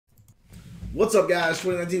What's up, guys?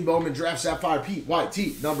 2019 Bowman Draft Sapphire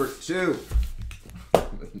PYT number 2.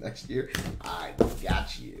 Next year, I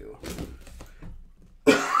got you.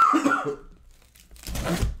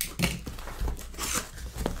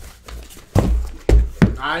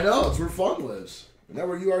 I know, it's where fun lives. Isn't that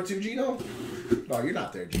where you are too, Gino? No, you're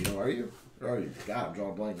not there, Gino, are you? Where are you? God, I'm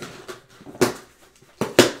drawing a blank now.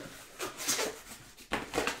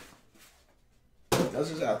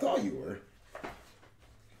 I thought you were.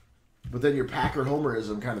 But then your Packer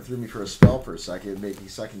homerism kind of threw me for a spell for a second and made me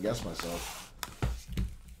second guess myself.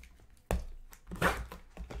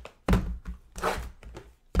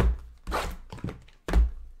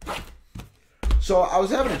 So I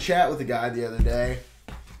was having a chat with a guy the other day.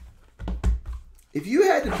 If you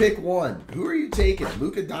had to pick one, who are you taking?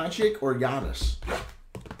 Luka Doncic or Giannis?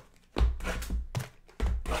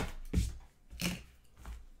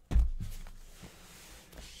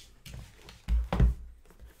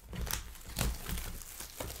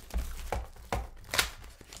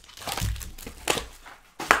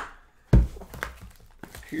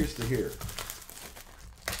 Here's to here.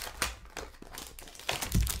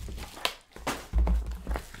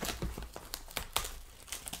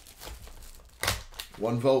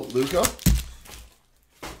 One vote, Luka.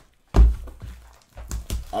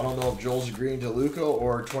 I don't know if Joel's agreeing to Luka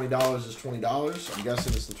or $20 is $20. I'm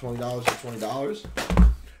guessing it's the $20 for $20.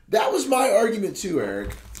 That was my argument too,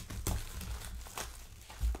 Eric.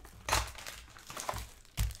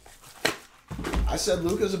 I said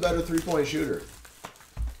Luka's a better three-point shooter.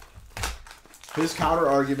 His counter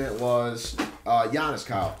argument was Giannis,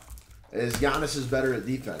 Kyle. Giannis is better at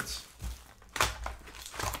defense.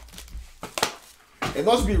 And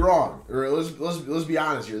let's be wrong, or let's be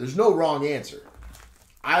honest here. There's no wrong answer.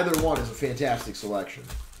 Either one is a fantastic selection.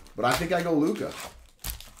 But I think I go Luka.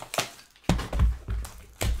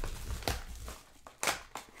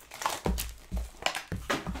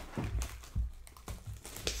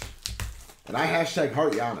 And I hashtag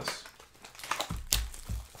heart Giannis.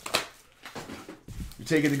 You're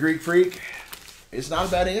taking the Greek Freak? It's not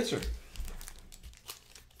a bad answer.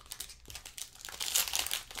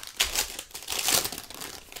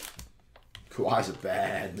 Kawhi's a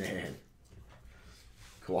bad man.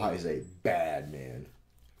 Kawhi's a bad man.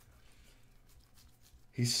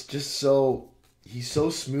 He's just so... He's so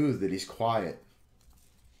smooth that he's quiet.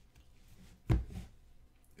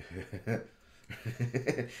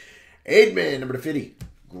 8-man, number 50.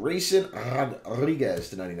 Grayson Rodriguez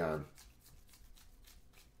to 99.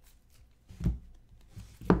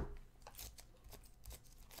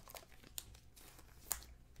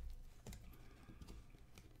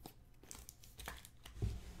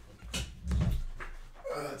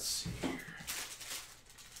 Let's see here.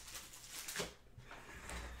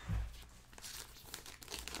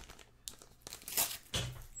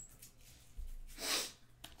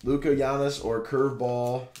 Luka, Giannis, or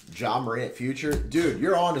curveball, Ja Morant future. Dude,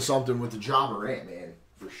 you're on to something with the Ja Morant, man.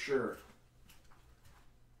 For sure.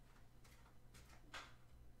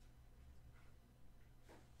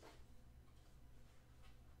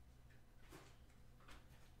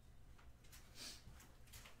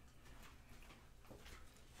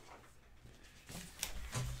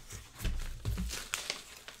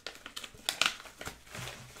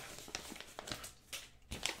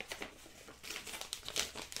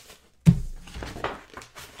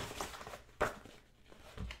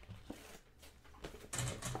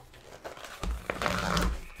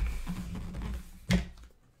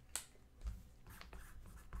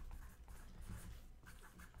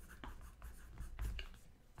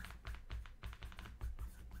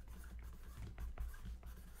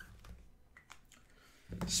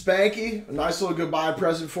 Spanky, a nice little goodbye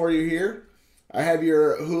present for you here. I have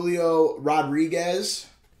your Julio Rodriguez.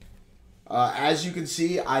 As you can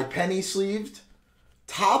see, I penny-sleeved,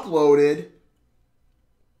 top-loaded,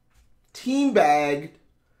 team-bagged,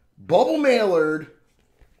 bubble-mailered,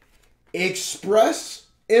 express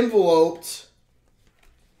enveloped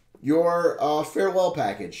your farewell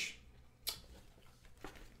package.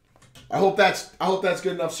 I hope that's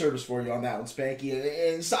good enough service for you on that one,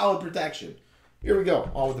 Spanky, and solid protection. Here we go.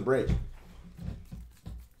 On with the break.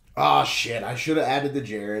 Oh, shit. I should have added the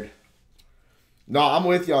Jared. No, I'm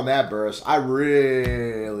with you on that, Burris. I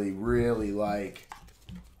really like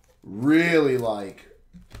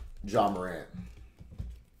Ja Morant.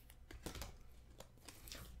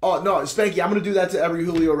 Oh, no, Spanky, I'm going to do that to every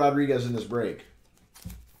Julio Rodriguez in this break.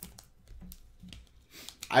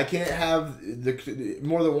 I can't have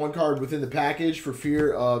more than one card within the package for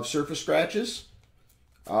fear of surface scratches.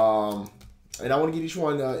 And I want to get each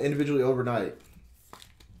one individually overnight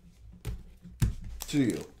to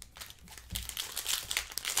you.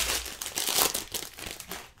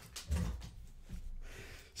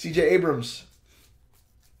 CJ Abrams.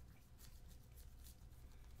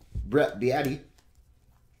 Brett Beatty.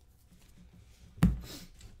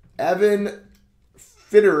 Evan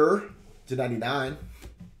Fitterer to 99.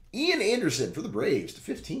 Ian Anderson for the Braves to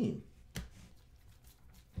 15.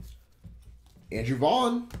 Andrew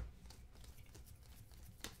Vaughn.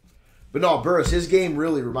 But no, Burris, his game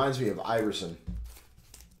really reminds me of Iverson.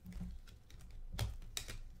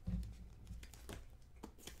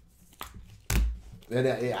 And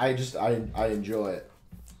I enjoy it.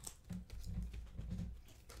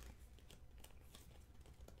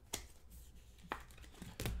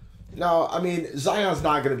 No, I mean, Zion's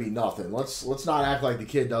not going to be nothing. Let's not act like the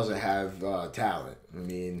kid doesn't have talent. I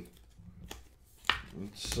mean,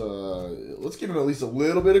 let's give him at least a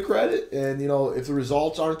little bit of credit. And, you know, if the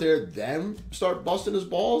results aren't there, then start busting his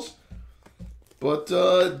balls. But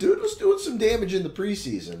dude was doing some damage in the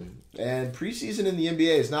preseason. And preseason in the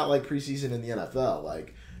NBA is not like preseason in the NFL.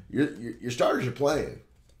 Like, your starters are playing.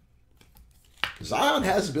 Zion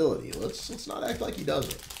has ability. Let's not act like he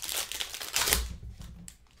doesn't.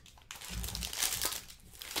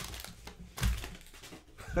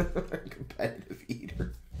 Competitive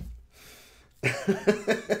eater.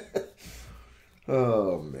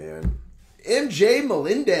 Oh, man. MJ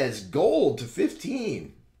Melendez, gold to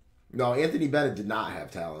 15. No, Anthony Bennett did not have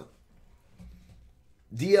talent.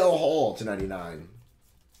 DL Hall to 99.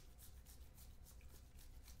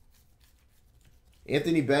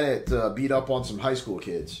 Anthony Bennett beat up on some high school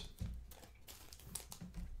kids.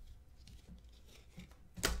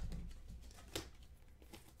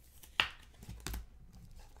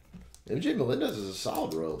 MJ Melendez is a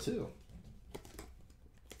solid royal, too.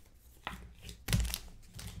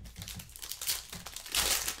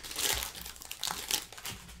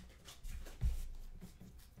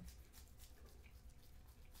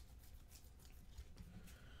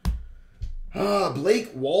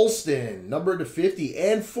 Blake Walston, number to 50.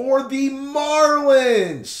 And for the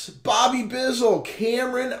Marlins, Bobby Bizzle,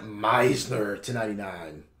 Cameron Meisner to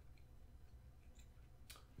 99.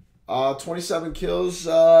 27 kills.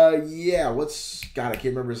 Yeah, God, I can't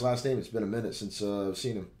remember his last name. It's been a minute since I've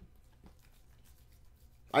seen him.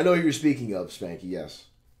 I know who you're speaking of, Spanky, yes.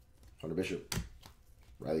 Hunter Bishop.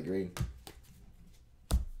 Riley Green.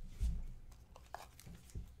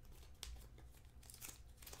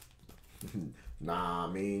 Nah,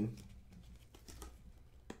 I mean.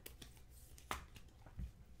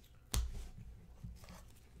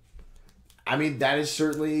 That is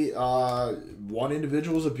certainly one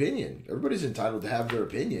individual's opinion. Everybody's entitled to have their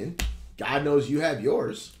opinion. God knows you have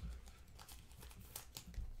yours.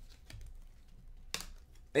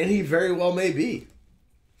 And he very well may be.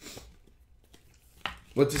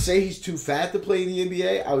 But to say he's too fat to play in the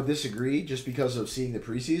NBA, I would disagree just because of seeing the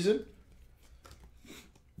preseason.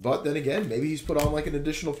 But then again, maybe he's put on like an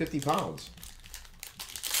additional 50 pounds.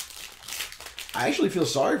 I actually feel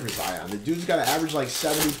sorry for Zion. The dude's got to average like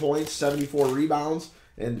 70 points, 74 rebounds,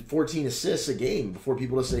 and 14 assists a game before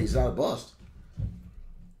people just say he's not a bust.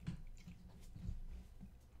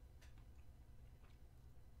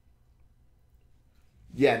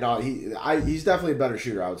 Yeah, no, he's definitely a better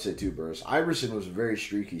shooter, I would say, too, Burris. Iverson was a very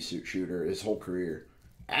streaky shooter his whole career.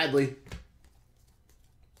 Adley.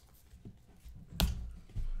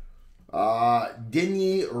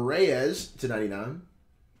 Denny Reyes to 99.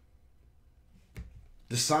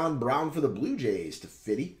 Desan Brown for the Blue Jays to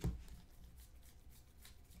 50.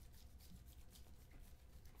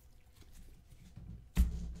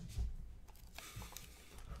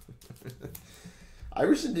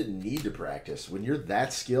 Iverson didn't need to practice. When you're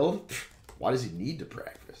that skilled, why does he need to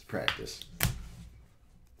practice?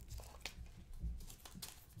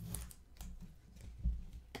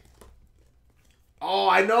 Oh,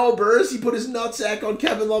 I know, Burris. He put his nutsack on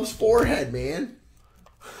Kevin Love's forehead, man.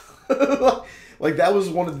 Like, that was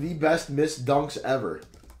one of the best missed dunks ever.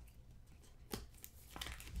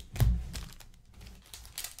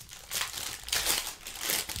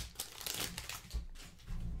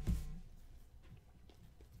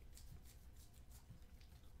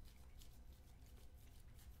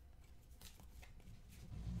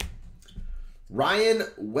 Ryan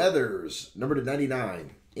Weathers, number to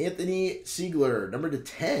 99. Anthony Siegler, number to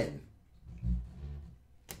 10.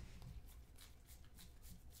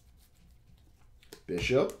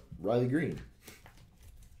 Bishop, Riley Green.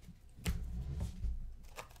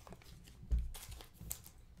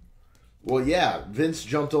 Well, yeah, Vince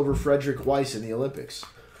jumped over Frederick Weiss in the Olympics.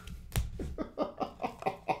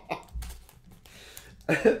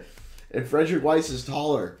 And Frederick Weiss is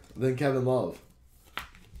taller than Kevin Love.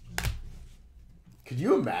 Could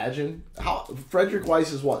you imagine? How Frederick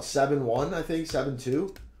Weiss is what, 7'1", I think,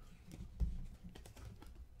 7'2"?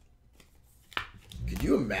 Can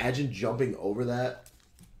you imagine jumping over that?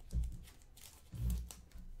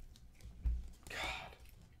 God,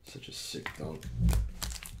 such a sick dunk.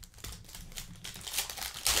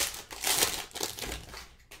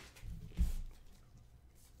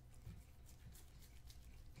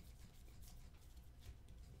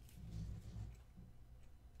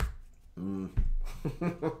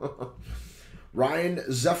 Ryan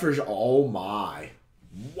Zephyr. Oh my.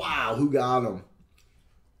 Wow, who got him?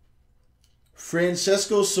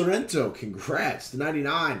 Francesco Sorrento. Congrats. To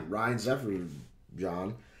 99. Ryan Zephyr,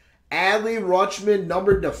 John. Adley Rutschman,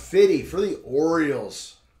 numbered to 50 for the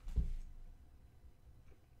Orioles.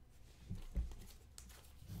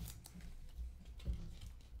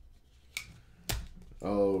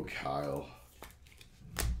 Oh, Kyle.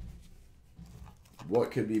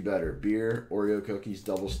 What could be better? Beer, Oreo cookies,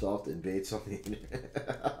 double stuffed, and Bates on the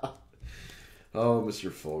internet. Oh, Mr.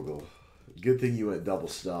 Fogel. Good thing you went double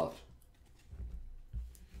stuffed.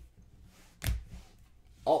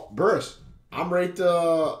 Oh, Burris. I'm right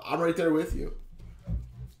there with you.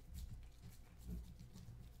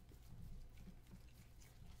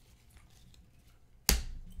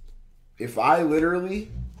 If I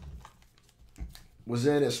literally was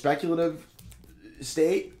in a speculative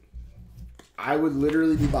state, I would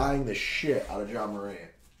literally be buying the shit out of John Moran.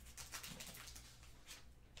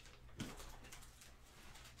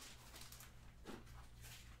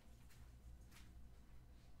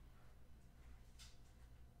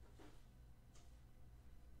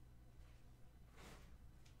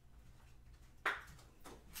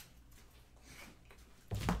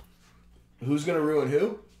 Who's going to ruin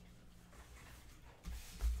who?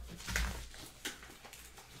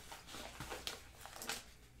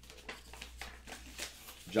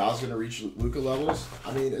 Ja's going to reach Luka levels?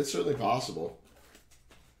 I mean, it's certainly possible.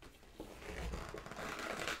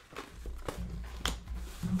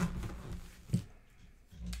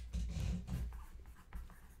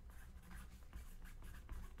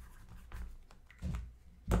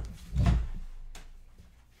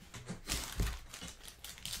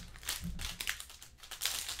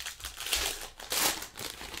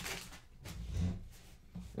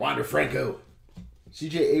 Wander Franco.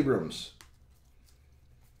 CJ Abrams.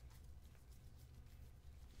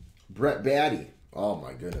 Brett Batty. Oh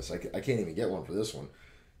my goodness. I can't even get one for this one.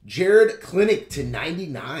 Jared Clinic to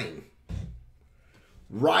 99.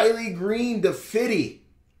 Riley Green to 50.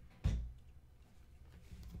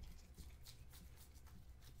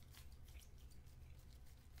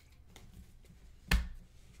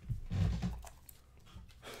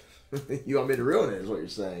 You want me to ruin it is what you're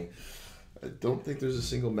saying. I don't think there's a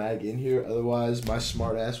single mag in here. Otherwise, my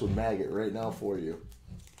smart ass would mag it right now for you.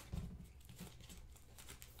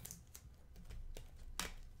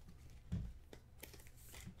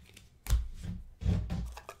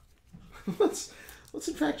 Let's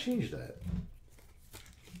in fact change that.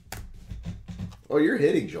 Oh, you're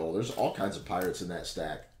hitting, Joel. There's all kinds of Pirates in that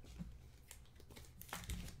stack.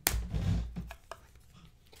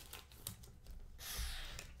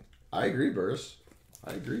 I agree, Burris.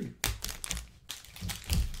 I agree.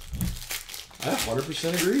 I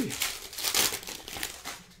 100% agree.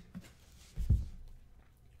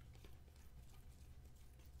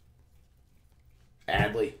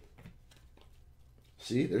 Adley.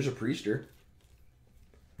 See, there's a Priester.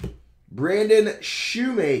 Brandon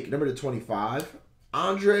Shoemake, number to 25.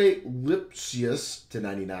 Andre Lipsius to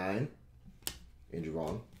 99. Andrew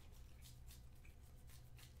Vaughn.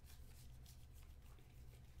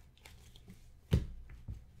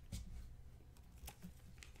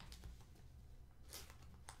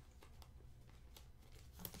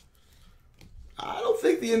 I don't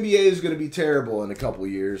think the NBA is going to be terrible in a couple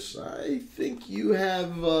years. I think you have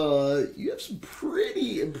some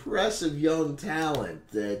pretty impressive young talent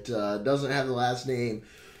that doesn't have the last name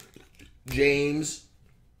James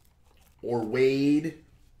or Wade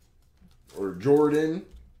or Jordan.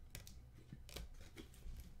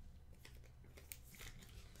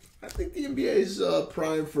 I think the NBA is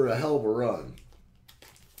primed for a hell of a run.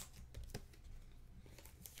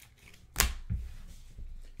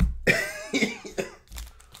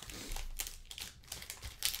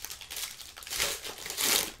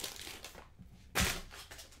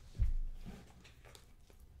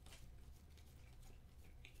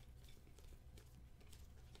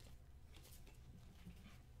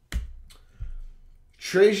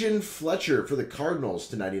 Trajan Fletcher for the Cardinals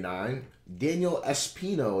to 99. Daniel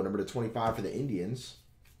Espino, number to 25 for the Indians.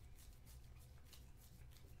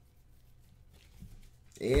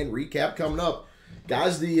 And recap coming up.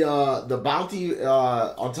 Guys, the bounty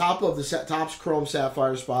on top of the Topps Chrome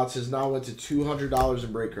Sapphire spots has now went to $200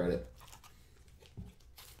 in break credit.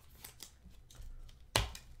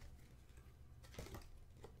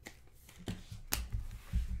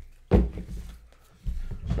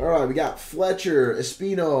 right, we got Fletcher,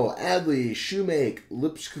 Espino, Adley, Shoemake,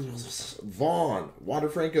 Vaughn, Wander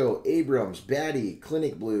Franco, Abrams, Batty,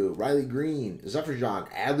 Clinic Blue, Riley Green, Zephyr-John,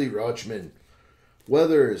 Adley Roachman,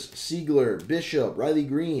 Weathers, Siegler, Bishop, Riley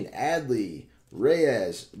Green, Adley,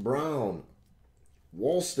 Reyes, Brown,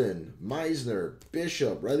 Walston, Meisner,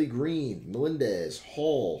 Bishop, Riley Green, Melendez,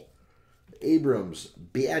 Hall, Abrams,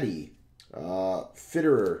 Batty,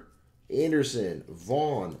 Fitterer, Anderson,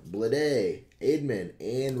 Vaughn, Blade, Edman,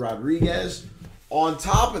 and Rodriguez. On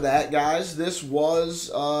top of that, guys, this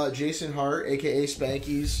was Jason Hart, aka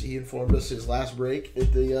Spanky's. He informed us his last break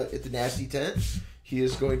at the Nasty Tent. He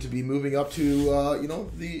is going to be moving up to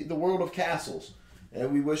the world of castles,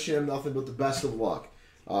 and we wish him nothing but the best of luck.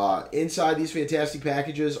 Inside these fantastic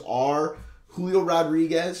packages are Julio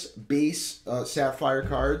Rodriguez base Sapphire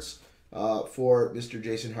cards for Mr.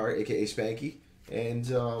 Jason Hart, aka Spanky, and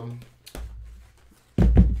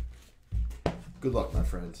good luck, my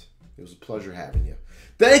friends. It was a pleasure having you.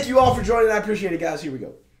 Thank you all for joining. I appreciate it, guys. Here we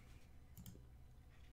go.